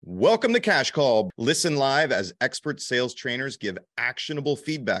Welcome to Cash Call. Listen live as expert sales trainers give actionable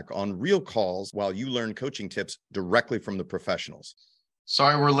feedback on real calls while you learn coaching tips directly from the professionals.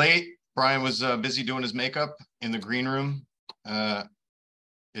 Sorry we're late. Brian was busy doing his makeup in the green room.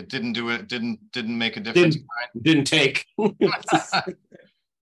 It didn't do it. Didn't make a difference. Didn't take.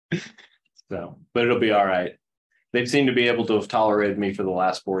 So, but it'll be all right. They seem to be able to have tolerated me for the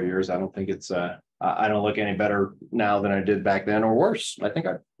last 4 years. I don't think it's I don't look any better now than I did back then, or worse. I think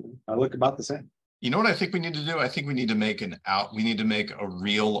I look about the same. You know what I think we need to do? I think we need to make we need to make a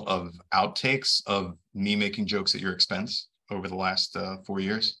reel of outtakes of me making jokes at your expense over the last 4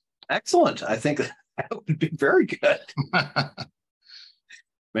 years. Excellent. I think that would be very good.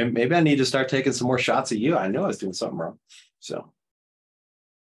 Maybe I need to start taking some more shots at you. I know I was doing something wrong. So,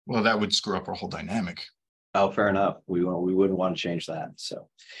 well, that would screw up our whole dynamic. Oh, fair enough. We wouldn't want to change that. So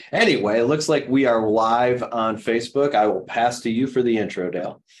anyway, it looks like we are live on Facebook. I will pass to you for the intro,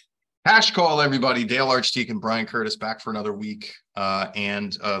 Dale. Cash Call, everybody. Dale Archdekin and Brian Curtis back for another week.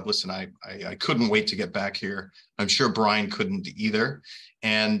 Listen, I couldn't wait to get back here. I'm sure Brian couldn't either.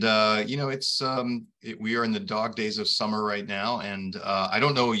 And, we are in the dog days of summer right now. And I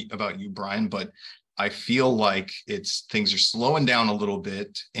don't know about you, Brian, but I feel like things are slowing down a little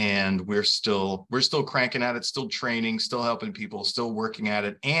bit, and we're still cranking at it, still training, still helping people, still working at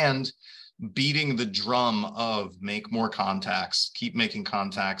it, and beating the drum of make more contacts, keep making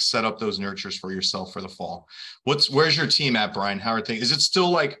contacts, set up those nurtures for yourself for the fall. Where's your team at, Brian? How are things? Is it still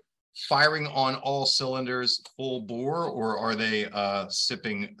like firing on all cylinders, full bore, or are they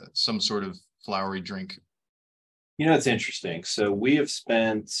sipping some sort of flowery drink? You know, it's interesting. So we have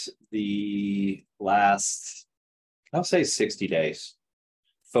spent the last, I'll say 60 days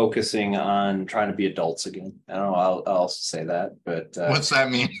focusing on trying to be adults again. I don't know, I'll also say that, but what's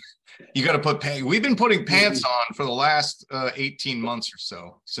that mean? You got to put pants. We've been putting pants on for the last 18 months or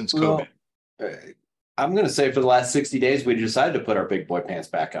so since COVID. I'm going to say for the last 60 days, we decided to put our big boy pants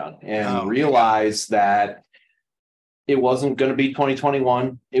back on and realize that it wasn't going to be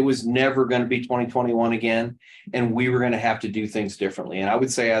 2021. It was never going to be 2021 again. And we were going to have to do things differently. And I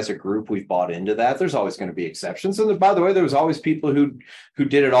would say as a group, we've bought into that. There's always going to be exceptions. And by the way, there was always people who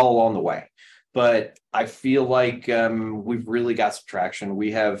did it all along the way. But I feel like we've really got some traction.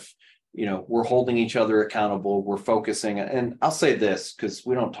 We have, we're holding each other accountable. We're focusing. And I'll say this, because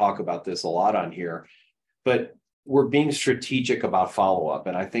we don't talk about this a lot on here, but we're being strategic about follow-up.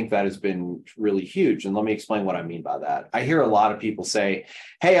 And I think that has been really huge. And let me explain what I mean by that. I hear a lot of people say,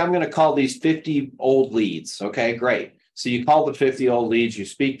 hey, I'm going to call these 50 old leads. Okay, great. So you call the 50 old leads, you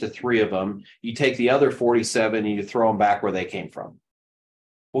speak to 3 of them, you take the other 47 and you throw them back where they came from.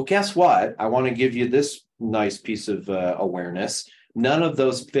 Well, guess what? I want to give you this nice piece of awareness. None of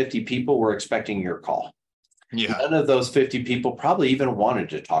those 50 people were expecting your call. Yeah. None of those 50 people probably even wanted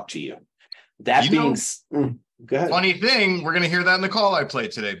to talk to you. That being go ahead. Funny thing, we're going to hear that in the call I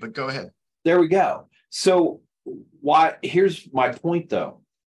played today, but go ahead. There we go. So here's my point, though.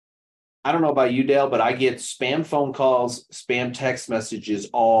 I don't know about you, Dale, but I get spam phone calls, spam text messages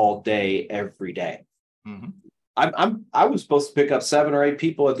all day, every day. Mm-hmm. I was supposed to pick up 7 or 8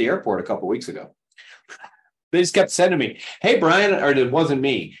 people at the airport a couple of weeks ago. They just kept sending me, hey, Brian, or it wasn't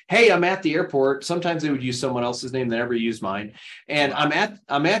me. Hey, I'm at the airport. Sometimes they would use someone else's name. They never use mine. And I'm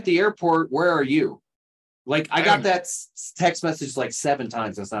at the airport. Where are you? Like I got that text message like 7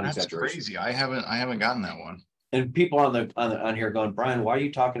 times. That's not exaggeration. Crazy. I haven't gotten that one. And people on here going, Brian, why are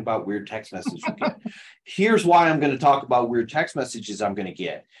you talking about weird text messages you get? Here's why I'm going to talk about weird text messages I'm going to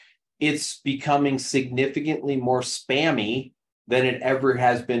get. It's becoming significantly more spammy than it ever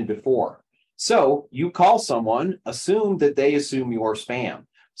has been before. So you call someone, assume that they assume you're spam.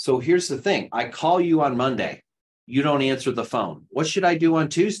 So here's the thing. I call you on Monday. You don't answer the phone. What should I do on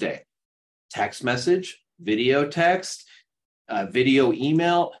Tuesday? Text message, video text, video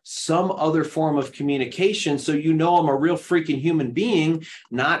email, some other form of communication. So you know I'm a real freaking human being,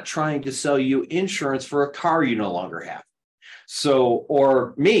 not trying to sell you insurance for a car you no longer have. So,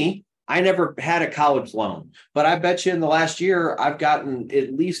 or me, I never had a college loan, but I bet you in the last year, I've gotten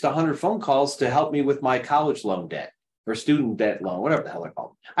at least 100 phone calls to help me with my college loan debt or student debt loan, whatever the hell I call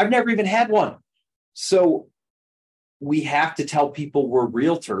them. I've never even had one. So we have to tell people we're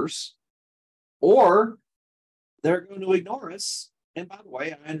realtors or they're going to ignore us. And by the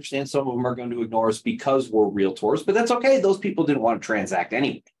way, I understand some of them are going to ignore us because we're realtors, but that's okay. Those people didn't want to transact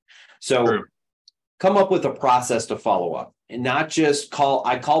anyway. So True. Come up with a process to follow up and not just call.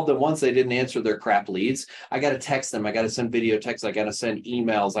 I called them once, they didn't answer their crap leads. I got to text them. I got to send video texts. I got to send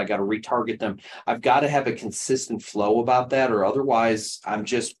emails. I got to retarget them. I've got to have a consistent flow about that, or otherwise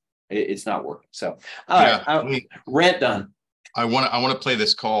it's not working. So, all right, rant done. I want to play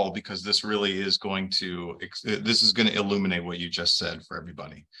this call because this really is going to illuminate what you just said for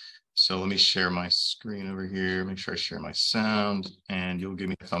everybody. So let me share my screen over here. Make sure I share my sound, and you'll give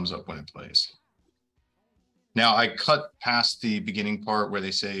me a thumbs up when it plays. Now, I cut past the beginning part where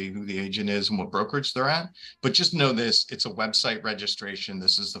they say who the agent is and what brokerage they're at, but just know this, it's a website registration.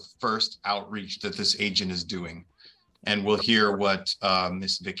 This is the first outreach that this agent is doing. And we'll hear what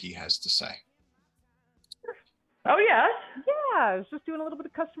Miss Vicky has to say. Oh, yes. Yeah, I was just doing a little bit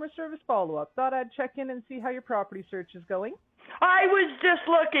of customer service follow-up. Thought I'd check in and see how your property search is going. I was just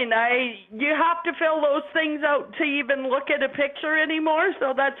looking. You have to fill those things out to even look at a picture anymore,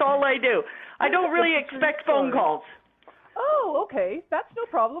 so that's all I do. I don't really expect phone calls. Oh, okay. That's no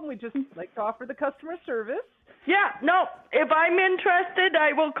problem. We just like to offer the customer service. Yeah, no. If I'm interested,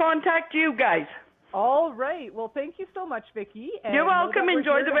 I will contact you guys. All right. Well, thank you so much, Vicky. You're welcome.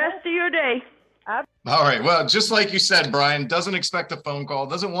 Enjoy the rest of your day. All right. Well, just like you said, Brian, doesn't expect a phone call,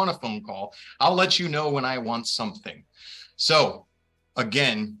 doesn't want a phone call. I'll let you know when I want something. So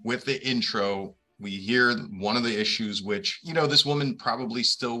again, with the intro, we hear one of the issues, which, this woman probably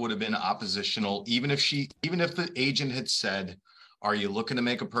still would have been oppositional, even if the agent had said, are you looking to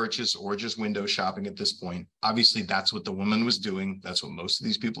make a purchase or just window shopping at this point? Obviously, that's what the woman was doing. That's what most of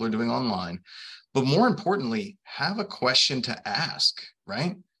these people are doing online. But more importantly, have a question to ask,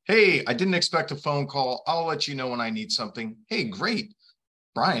 right? Hey, I didn't expect a phone call. I'll let you know when I need something. Hey, great.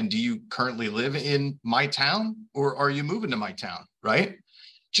 Brian, do you currently live in my town or are you moving to my town? Right?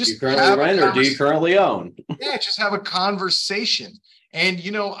 Just do you currently rent or do you currently own? Yeah, just have a conversation. And,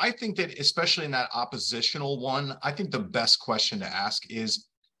 I think that especially in that oppositional one, I think the best question to ask is,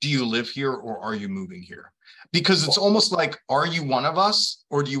 do you live here or are you moving here? Because it's almost like, are you one of us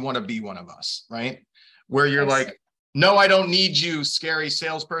or do you want to be one of us? Right? Where you're like, no, I don't need you, scary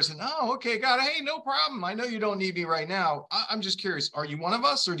salesperson. Oh, okay, got it. Hey, no problem. I know you don't need me right now. I'm just curious. Are you one of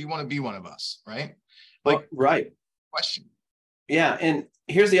us or do you want to be one of us? Right? Like, right. Question. Yeah. And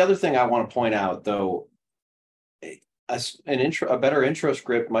here's the other thing I want to point out, though. A better intro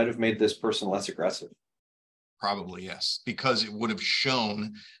script might have made this person less aggressive. Probably, yes, because it would have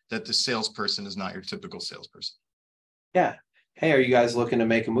shown that the salesperson is not your typical salesperson. Yeah. Hey, are you guys looking to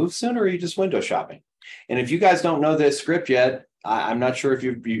make a move soon or are you just window shopping? And if you guys don't know this script yet, I'm not sure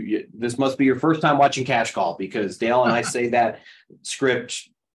if this must be your first time watching Cash Call, because Dale and I say that script,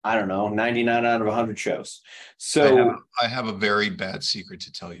 I don't know, 99 out of 100 shows. So I have a very bad secret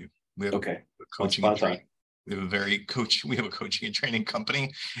to tell you. We have a coaching and training. We have a coaching and training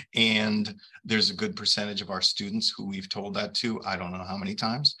company, and there's a good percentage of our students who we've told that to, I don't know how many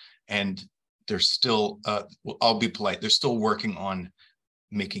times, and they're still, I'll be polite, they're still working on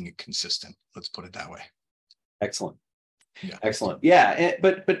making it consistent. Let's put it that way. Excellent. Yeah. Excellent. Yeah.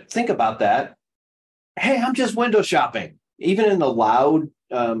 But think about that. Hey, I'm just window shopping. Even in the loud,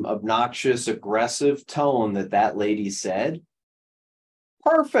 obnoxious, aggressive tone that lady said,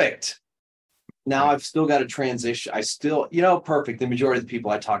 perfect. Now I've still got to transition. Perfect. The majority of the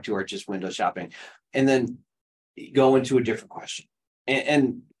people I talk to are just window shopping, and then go into a different question.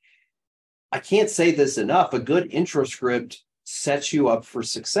 And I can't say this enough. A good intro script sets you up for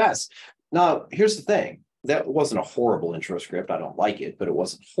success. Now, here's the thing. That wasn't a horrible intro script. I don't like it, but it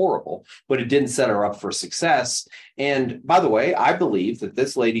wasn't horrible, but it didn't set her up for success. And by the way, I believe that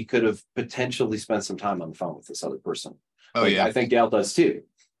this lady could have potentially spent some time on the phone with this other person. Oh, yeah. I think Dale does too.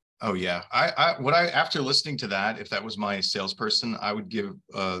 Oh, yeah. After listening to that, if that was my salesperson, I would give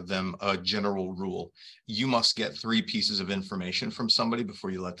them a general rule. You must get 3 pieces of information from somebody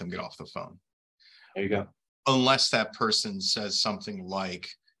before you let them get off the phone. There you go. Unless that person says something like,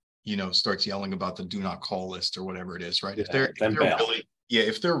 starts yelling about the do not call list or whatever it is, right? Yeah,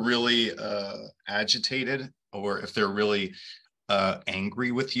 if they're really agitated, or if they're really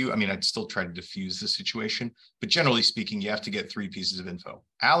angry with you, I'd still try to diffuse the situation. But generally speaking, you have to get 3 pieces of info.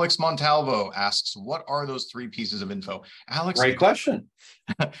 Alex Montalvo asks, what are those 3 pieces of info? Alex, great question.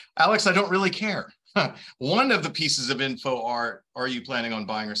 Alex, I don't really care. One of the pieces of info are you planning on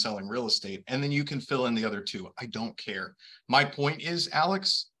buying or selling real estate? And then you can fill in the other 2. I don't care. My point is,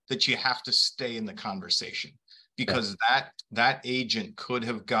 Alex, that you have to stay in the conversation, because that agent could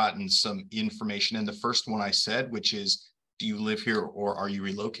have gotten some information in the first one I said, which is, do you live here or are you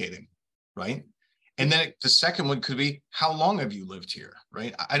relocating? Right. And then the second one could be, how long have you lived here?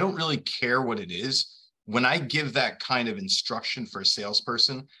 Right. I don't really care what it is. When I give that kind of instruction for a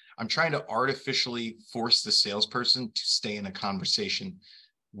salesperson, I'm trying to artificially force the salesperson to stay in a conversation,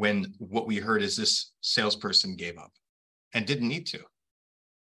 when what we heard is this salesperson gave up and didn't need to.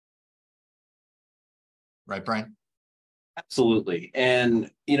 Right, Brian? Absolutely. And,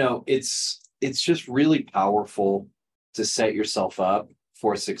 it's just really powerful to set yourself up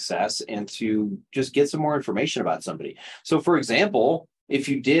for success and to just get some more information about somebody. So for example, if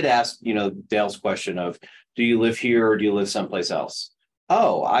you did ask, Dale's question of, do you live here or do you live someplace else?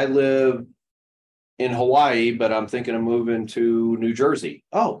 Oh, I live in Hawaii, but I'm thinking of moving to New Jersey.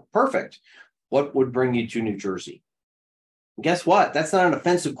 Oh, perfect. What would bring you to New Jersey? Guess what? That's not an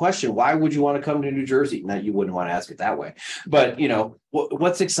offensive question. Why would you want to come to New Jersey? Now, you wouldn't want to ask it that way. But,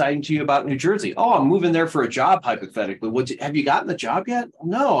 what's exciting to you about New Jersey? Oh, I'm moving there for a job, hypothetically. Have you gotten the job yet?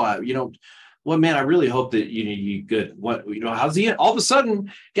 No, well, man, I really hope that you good. How's he? All of a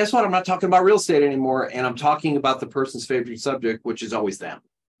sudden, guess what? I'm not talking about real estate anymore, and I'm talking about the person's favorite subject, which is always them.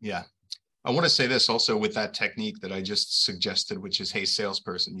 Yeah. I want to say this also with that technique that I just suggested, which is, hey,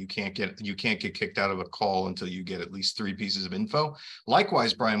 salesperson, you can't get kicked out of a call until you get at least 3 pieces of info.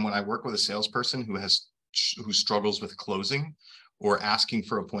 Likewise, Brian, when I work with a salesperson who struggles with closing or asking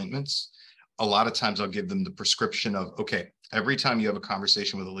for appointments, a lot of times I'll give them the prescription of, okay, every time you have a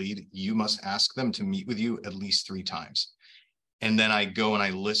conversation with a lead, you must ask them to meet with you at least 3 times. And then I go and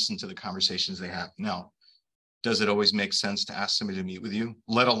I listen to the conversations they have. Now, does it always make sense to ask somebody to meet with you,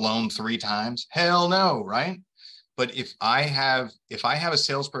 let alone 3 times? Hell no, right? But if I have a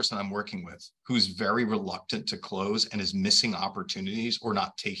salesperson I'm working with who's very reluctant to close and is missing opportunities or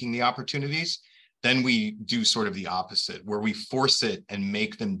not taking the opportunities, then we do sort of the opposite, where we force it and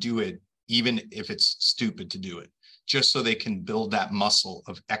make them do it, even if it's stupid to do it, just so they can build that muscle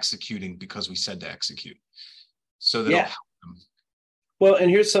of executing because we said to execute. So that'll help them. Well,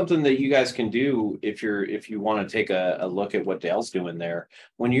 and here's something that you guys can do if you want to take a look at what Dale's doing there.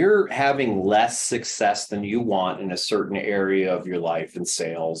 When you're having less success than you want in a certain area of your life in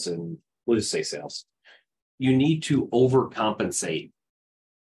sales, and we'll just say sales, you need to overcompensate.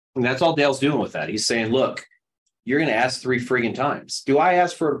 And that's all Dale's doing with that. He's saying, look, you're going to ask 3 friggin' times. Do I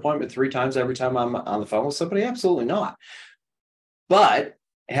ask for an appointment 3 times every time I'm on the phone with somebody? Absolutely not. But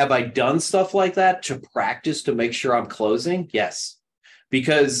have I done stuff like that to practice to make sure I'm closing? Yes.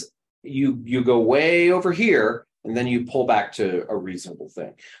 Because you go way over here and then you pull back to a reasonable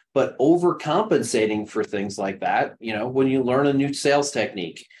thing. But overcompensating for things like that, when you learn a new sales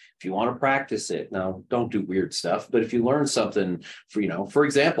technique, if you want to practice it, now don't do weird stuff, but if you learn something for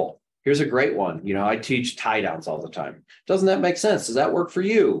example, here's a great one. I teach tie downs all the time. Doesn't that make sense? Does that work for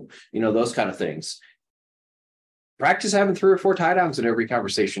you? Those kind of things. Practice having 3 or 4 tie downs in every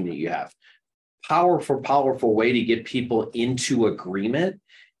conversation that you have. Powerful way to get people into agreement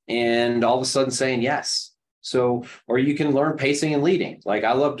and all of a sudden saying yes. So, or you can learn pacing and leading. Like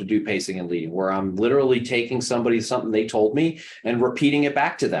I love to do pacing and leading, where I'm literally taking something they told me and repeating it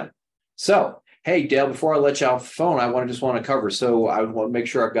back to them. So, hey, Dale, before I let you off the phone, I just want to cover. So I want to make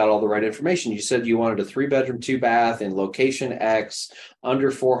sure I've got all the right information. You said you wanted a 3-bedroom, 2-bath in location X, under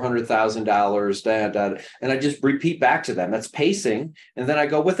 $400,000, and I just repeat back to them. That's pacing. And then I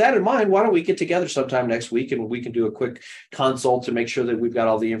go, with that in mind, why don't we get together sometime next week and we can do a quick consult to make sure that we've got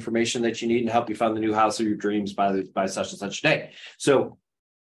all the information that you need and help you find the new house of your dreams by such and such day. So,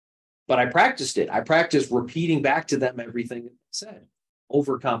 but I practiced it. I practiced repeating back to them everything that I said.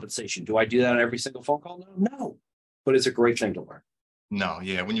 Overcompensation. Do I do that on every single phone call? No, but it's a great thing to learn. No,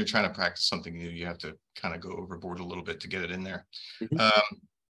 yeah. When you're trying to practice something new, you have to kind of go overboard a little bit to get it in there. Mm-hmm.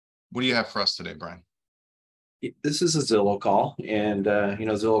 What do you have for us today, Brian? This is a Zillow call, and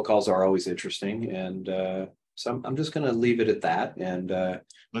Zillow calls are always interesting, and so I'm just going to leave it at that. And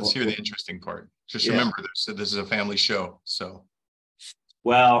let's hear the interesting part. Just remember, this is a family show, so.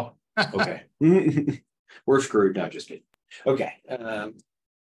 Well, okay, we're screwed. No, just kidding. Okay.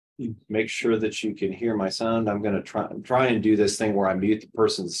 Make sure that you can hear my sound. I'm going to try and do this thing where I mute the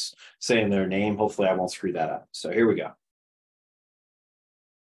person's saying their name. Hopefully I won't screw that up. So here we go.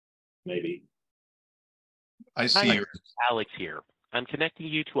 Maybe. I see. Hi, Alex here. I'm connecting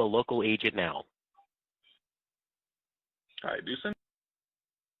you to a local agent now. Hi, Deucin.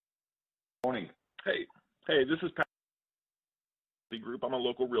 Morning. Hey, this is Pat Group. I'm a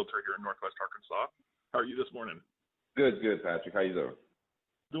local realtor here in Northwest Arkansas. How are you this morning? Good, Patrick. How you doing?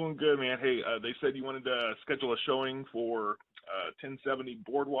 Doing good, man. Hey, they said you wanted to schedule a showing for 1070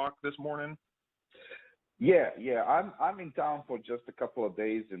 Boardwalk this morning. Yeah. I'm in town for just a couple of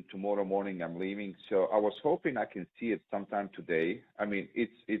days, and tomorrow morning I'm leaving. So I was hoping I can see it sometime today. I mean,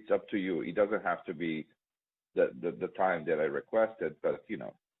 it's up to you. It doesn't have to be the time that I requested, but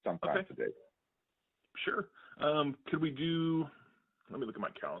sometime today. Sure. Could we do? Let me look at my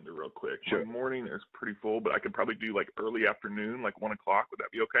calendar real quick. Sure. My morning is pretty full, but I could probably do like early afternoon, like 1 o'clock. Would that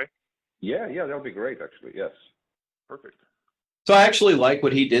be okay? Yeah, that'll be great, actually. Yes. Perfect. So I actually like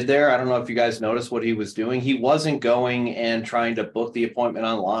what he did there. I don't know if you guys noticed what he was doing. He wasn't going and trying to book the appointment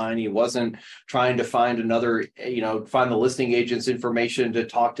online. He wasn't trying to find another, find the listing agent's information to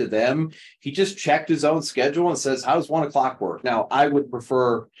talk to them. He just checked his own schedule and says, how's 1 o'clock work? Now, I would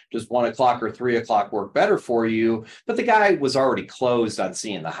prefer just 1 o'clock or 3 o'clock work better for you, but the guy was already closed on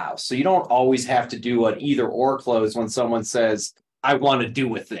seeing the house. So you don't always have to do an either or close when someone says, I want to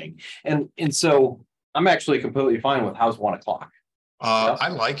do a thing. And so I'm actually completely fine with how's 1 o'clock. I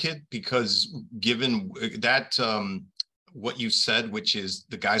like it because given that what you said, which is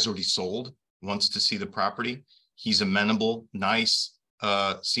the guy's already sold, wants to see the property. He's amenable, nice,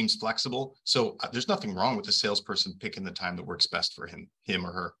 seems flexible. So there's nothing wrong with the salesperson picking the time that works best for him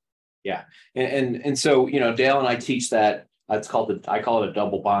or her. Yeah. And so, Dale and I teach that. I call it a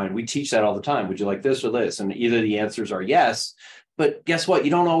double bind. We teach that all the time. Would you like this or this? And either the answers are yes. But guess what?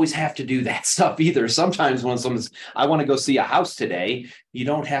 You don't always have to do that stuff either. Sometimes when someone's, I want to go see a house today, you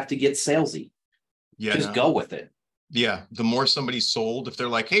don't have to get salesy. Yeah, just go with it. Yeah. The more somebody's sold, if they're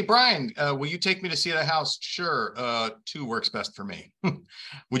like, hey, Brian, will you take me to see the house? Sure. 2 works best for me.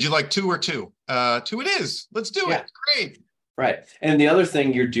 Would you like 2 or 2? 2 it is. Let's do it. Great. Right. And the other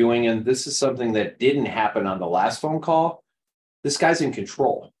thing you're doing, and this is something that didn't happen on the last phone call, this guy's in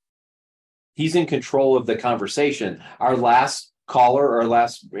control. He's in control of the conversation. Our last caller or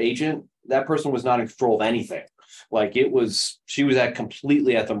last agent, that person was not in control of anything. Like she was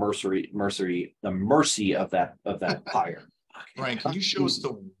completely at the mercy of that buyer. Brian, can you show us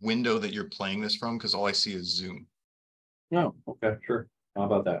the window that you're playing this from? Because all I see is Zoom. No, okay, sure. How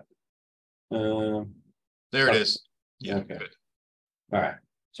about that? There it is. Yeah, okay. Good. All right.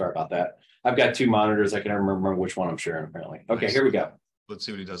 Sorry about that. I've got 2 monitors. I can never remember which one I'm sharing, apparently. Okay, Nice. Here we go. Let's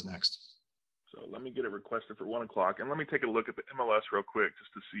see what he does next. So let me get it requested for 1 o'clock, and let me take a look at the MLS real quick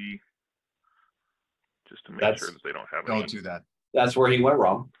just to make sure that they don't have Don't do that. That's where he went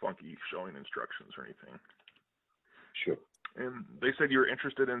wrong. Funky showing instructions or anything. Sure. And they said you're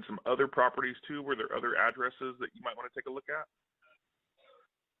interested in some other properties too. Were there other addresses that you might want to take a look at?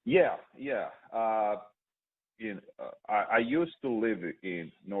 Yeah. I used to live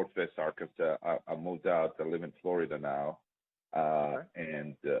in Northwest Arkansas. I moved out. I live in Florida now.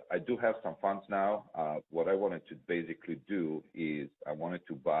 And I do have some funds now. What I wanted to basically do is I wanted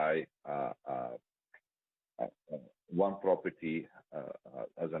to buy one property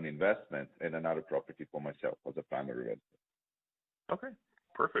as an investment and another property for myself as a primary residence. Okay,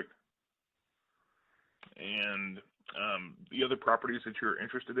 perfect. And the other properties that you're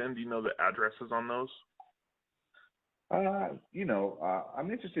interested in, do you know the addresses on those? I'm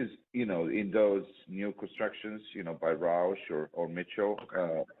interested, in those new constructions, by Roush or Mitchell,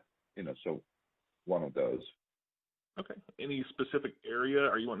 Okay. So one of those. Okay. Any specific area?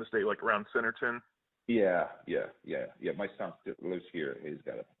 Are you wanting to stay like around Centerton? Yeah. My son still lives here. He's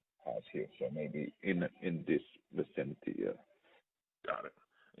got a house here, so maybe in this vicinity. Yeah. Got it.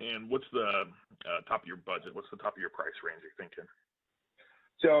 And what's the top of your budget? What's the top of your price range you're thinking?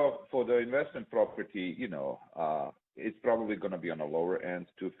 So for the investment property, it's probably going to be on the lower end,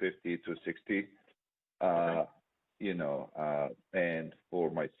 250, 260. And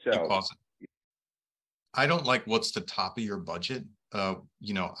for myself, I don't like what's the top of your budget.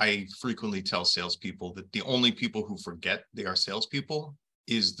 I frequently tell salespeople that the only people who forget they are salespeople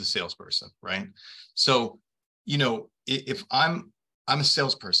is the salesperson, right? So, if I'm a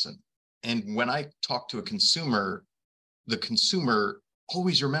salesperson, and when I talk to a consumer, the consumer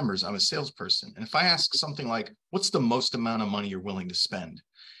always remembers I'm a salesperson. And if I ask something like, what's the most amount of money you're willing to spend?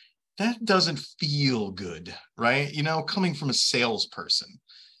 That doesn't feel good, right? Coming from a salesperson.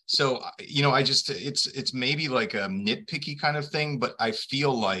 So, it's maybe like a nitpicky kind of thing, but I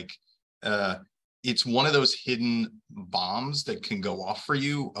feel like it's one of those hidden bombs that can go off for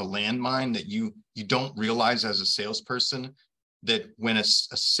you, a landmine that you don't realize as a salesperson, that when a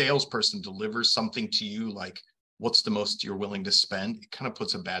salesperson delivers something to you, like, what's the most you're willing to spend? It kind of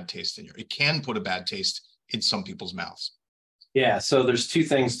puts a bad taste it can put a bad taste in some people's mouths. Yeah. So there's 2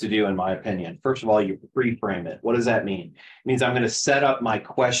 things to do, in my opinion. First of all, you pre-frame it. What does that mean? It means I'm going to set up my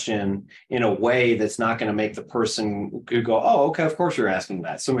question in a way that's not going to make the person go, oh, okay, of course you're asking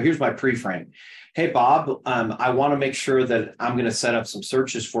that. So here's my pre-frame. Hey, Bob, I want to make sure that I'm going to set up some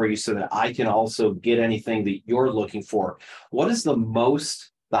searches for you so that I can also get anything that you're looking for. What is the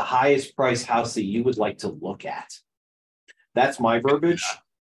highest price house that you would like to look at? That's my verbiage.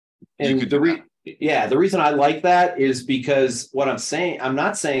 And the reason I like that is because what I'm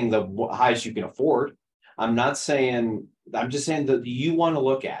not saying the highest you can afford. I'm just saying that you want to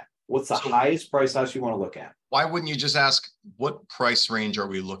look at. What's the highest price house you want to look at? Why wouldn't you just ask, what price range are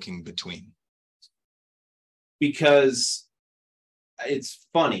we looking between? Because it's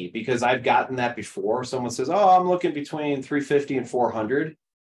funny because I've gotten that before. Someone says, oh, I'm looking between 350 and 400.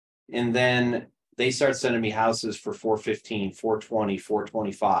 And then they start sending me houses for 415, 420,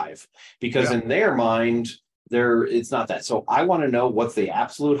 425, because in their mind, it's not that. So I want to know what's the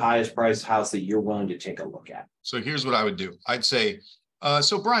absolute highest price house that you're willing to take a look at. So here's what I would do. I'd say,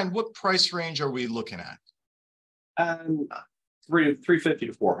 so Brian, what price range are we looking at? 350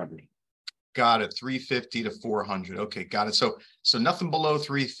 to 400. Got it. 350 to 400. Okay, got it. So nothing below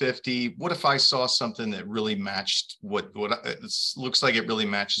 350. What if I saw something that really matched what it looks like it really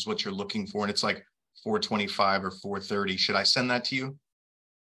matches what you're looking for, and it's like 425 or 430? Should I send that to you?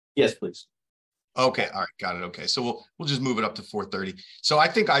 Yes, please. Okay. All right. Got it. Okay. So we'll just move it up to 430. So I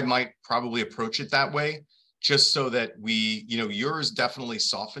think I might probably approach it that way, just so that yours definitely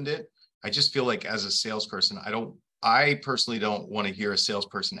softened it. I just feel like as a salesperson, I personally don't want to hear a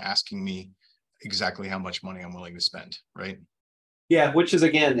salesperson asking me exactly how much money I'm willing to spend. Right. Yeah. Which is,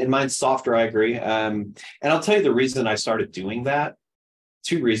 again, in mine's softer. I agree. And I'll tell you the reason I started doing that.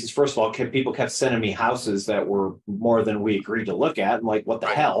 2 reasons. First of all, people kept sending me houses that were more than we agreed to look at. I'm like, what the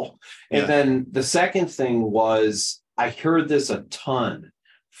hell? And then the second thing was, I heard this a ton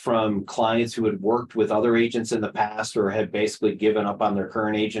from clients who had worked with other agents in the past or had basically given up on their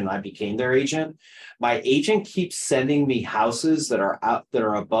current agent. I became their agent. My agent keeps sending me houses that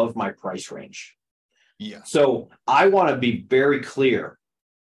are above my price range. Yeah. So I want to be very clear.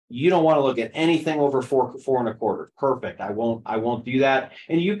 You don't want to look at anything over four and a quarter. Perfect. I won't do that.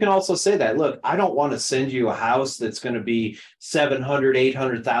 And you can also say that, look, I don't want to send you a house that's going to be $700,000,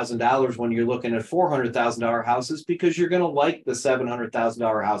 $800,000 when you're looking at $400,000 houses, because you're going to like the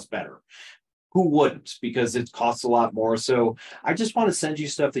 $700,000 house better. Who wouldn't? Because it costs a lot more. So I just want to send you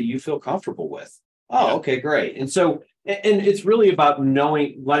stuff that you feel comfortable with. Oh, okay, great. And so, and it's really about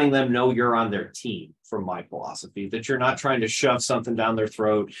letting them know you're on their team, from my philosophy, that you're not trying to shove something down their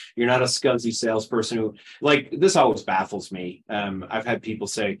throat. You're not a scuzzy salesperson who, like, this always baffles me. I've had people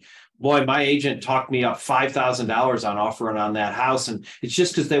say, boy, my agent talked me up $5,000 on offering on that house, and it's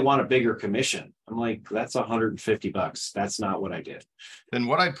just because they want a bigger commission. I'm like, that's $150. That's not what I did. Then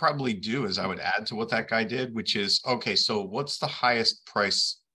what I'd probably do is I would add to what that guy did, which is, okay, so what's the highest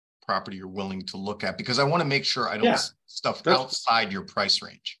price property you're willing to look at? Because I want to make sure I don't stuff outside your price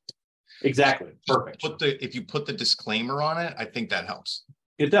range. Exactly. Perfect. If you put the disclaimer on it, I think that helps.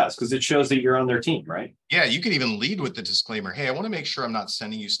 It does, because it shows that you're on their team, right? Yeah, you could even lead with the disclaimer. Hey, I want to make sure I'm not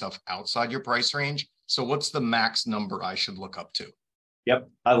sending you stuff outside your price range. So what's the max number I should look up to? Yep.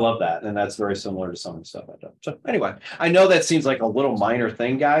 I love that. And that's very similar to some of the stuff I've done. So anyway, I know that seems like a little minor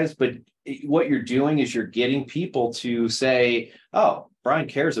thing, guys, but what you're doing is you're getting people to say, oh, Brian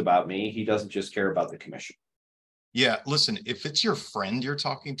cares about me. He doesn't just care about the commission. Yeah. Listen, if it's your friend you're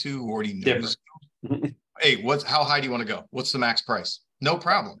talking to who already knows, hey, how high do you want to go? What's the max price? No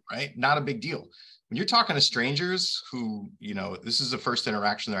problem, right? Not a big deal. When you're talking to strangers who, this is the first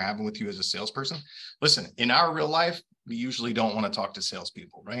interaction they're having with you as a salesperson. Listen, in our real life, we usually don't want to talk to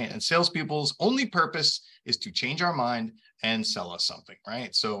salespeople, right? And salespeople's only purpose is to change our mind and sell us something,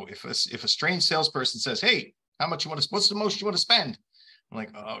 right? So if a strange salesperson says, hey, what's the most you want to spend? I'm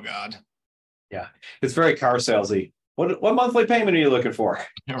like, oh God. Yeah. It's very car salesy. What monthly payment are you looking for?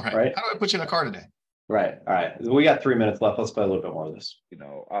 Right. How do I put you in a car today? Right. All right. We got 3 minutes left. Let's play a little bit more of this. It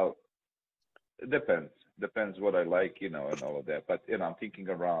depends what I like, and all of that. But, I'm thinking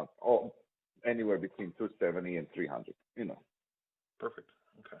around anywhere between 270 and 300, Perfect.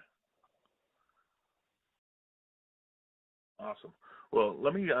 Okay. Awesome. Well,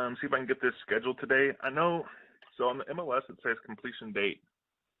 let me see if I can get this scheduled today. I know, so on the MLS, it says completion date,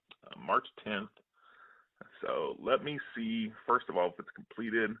 March 10th. So let me see, first of all, if it's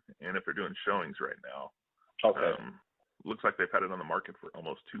completed and if they're doing showings right now. Okay. Looks like they've had it on the market for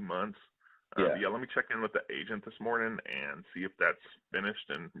almost 2 months. Let me check in with the agent this morning and see if that's finished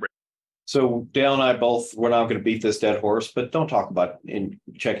and ready. So Dale and I both, we're not going to beat this dead horse, but don't talk about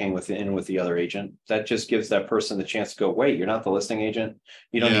checking with the other agent. That just gives that person the chance to go, wait, you're not the listing agent.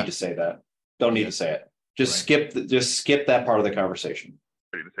 You don't need to say that. Don't need to say it. Just skip that part of the conversation.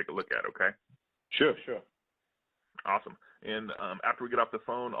 Ready to take a look at, okay? Sure. Awesome. And after we get off the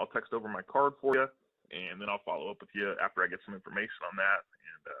phone, I'll text over my card for you, and then I'll follow up with you after I get some information on that.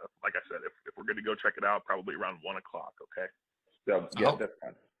 And like I said, if we're good to go check it out, probably around 1 o'clock, okay? So, that's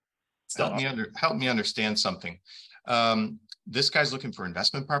fine. Help me understand something. This guy's looking for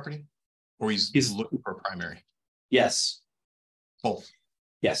investment property, or he's looking for a primary? Yes. Both.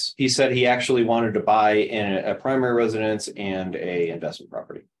 Yes. He said he actually wanted to buy a primary residence and a investment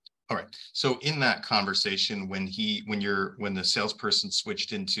property. All right. So in that conversation, when the salesperson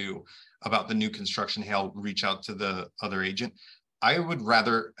switched into about the new construction, he'll reach out to the other agent. I would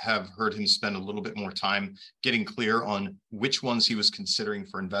rather have heard him spend a little bit more time getting clear on which ones he was considering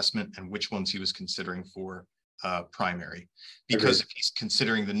for investment and which ones he was considering for primary. Because if he's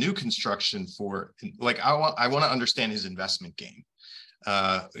considering the new construction for, like, I want to understand his investment game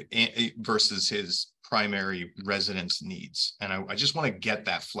versus his primary residence needs. And I just want to get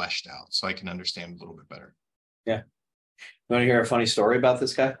that fleshed out so I can understand a little bit better. Yeah. You want to hear a funny story about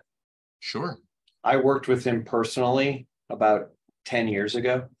this guy? Sure. I worked with him personally about 10 years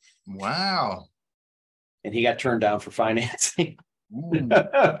ago. Wow. And he got turned down for financing. Well,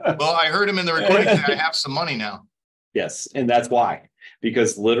 I heard him in the recording say, I have some money now. Yes. And that's why,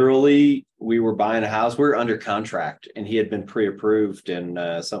 because literally we were buying a house. We were under contract and he had been pre-approved and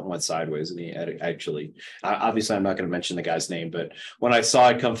something went sideways. And he had actually, obviously I'm not going to mention the guy's name, but when I saw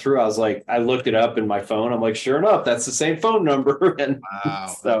it come through, I was like, I looked it up in my phone. I'm like, sure enough, that's the same phone number. And wow,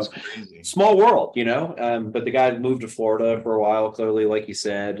 so that's crazy. Small world, you know, but the guy moved to Florida for a while, clearly, like you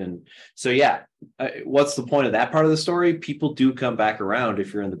said. And so, yeah, what's the point of that part of the story? People do come back around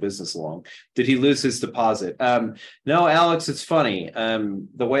if you're in the business long. Did he lose his deposit? No, Alex, it's funny.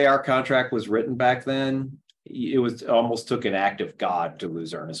 The way our contract was written back then, it was almost took an act of God to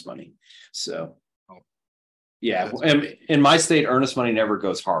lose earnest money. So, yeah, in my state, earnest money never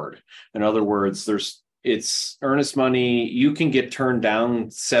goes hard. In other words, it's earnest money. You can get turned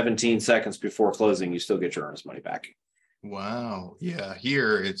down 17 seconds before closing. You still get your earnest money back. Wow. Yeah.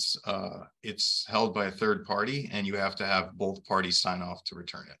 Here it's held by a third party and you have to have both parties sign off to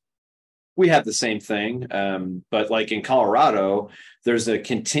return it. We have the same thing. But like in Colorado, there's a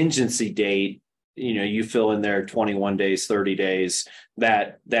contingency date. You know, you fill in there 21 days, 30 days,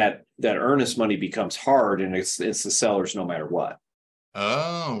 that earnest money becomes hard and it's the seller's no matter what.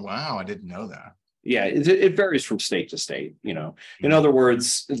 Oh, wow. I didn't know that. Yeah, it varies from state to state, you know. In other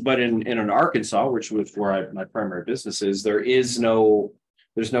words, but in an Arkansas, which was where my primary business is, there's no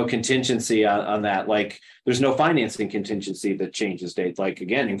contingency on that. Like there's no financing contingency that changes date. Like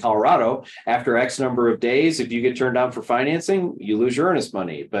again, in Colorado, after X number of days, if you get turned down for financing, you lose your earnest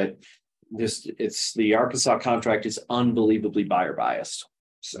money. But it's the Arkansas contract is unbelievably buyer biased.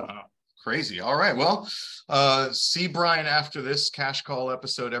 So. Wow. Crazy. All right. Well, see Brian after this cash call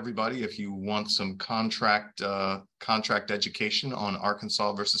episode, everybody, if you want some contract education on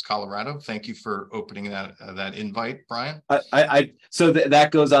Arkansas versus Colorado. Thank you for opening that invite, Brian. So that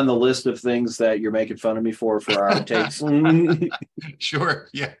goes on the list of things that you're making fun of me for our takes. Sure.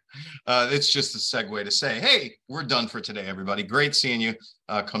 Yeah. It's just a segue to say, hey, we're done for today, everybody. Great seeing you.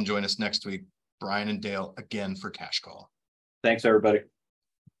 Come join us next week. Brian and Dale again for Cash Call. Thanks, everybody.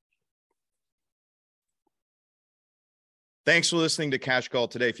 Thanks for listening to Cash Call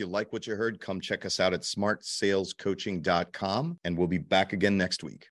today. If you like what you heard, come check us out at smartsalescoaching.com, and we'll be back again next week.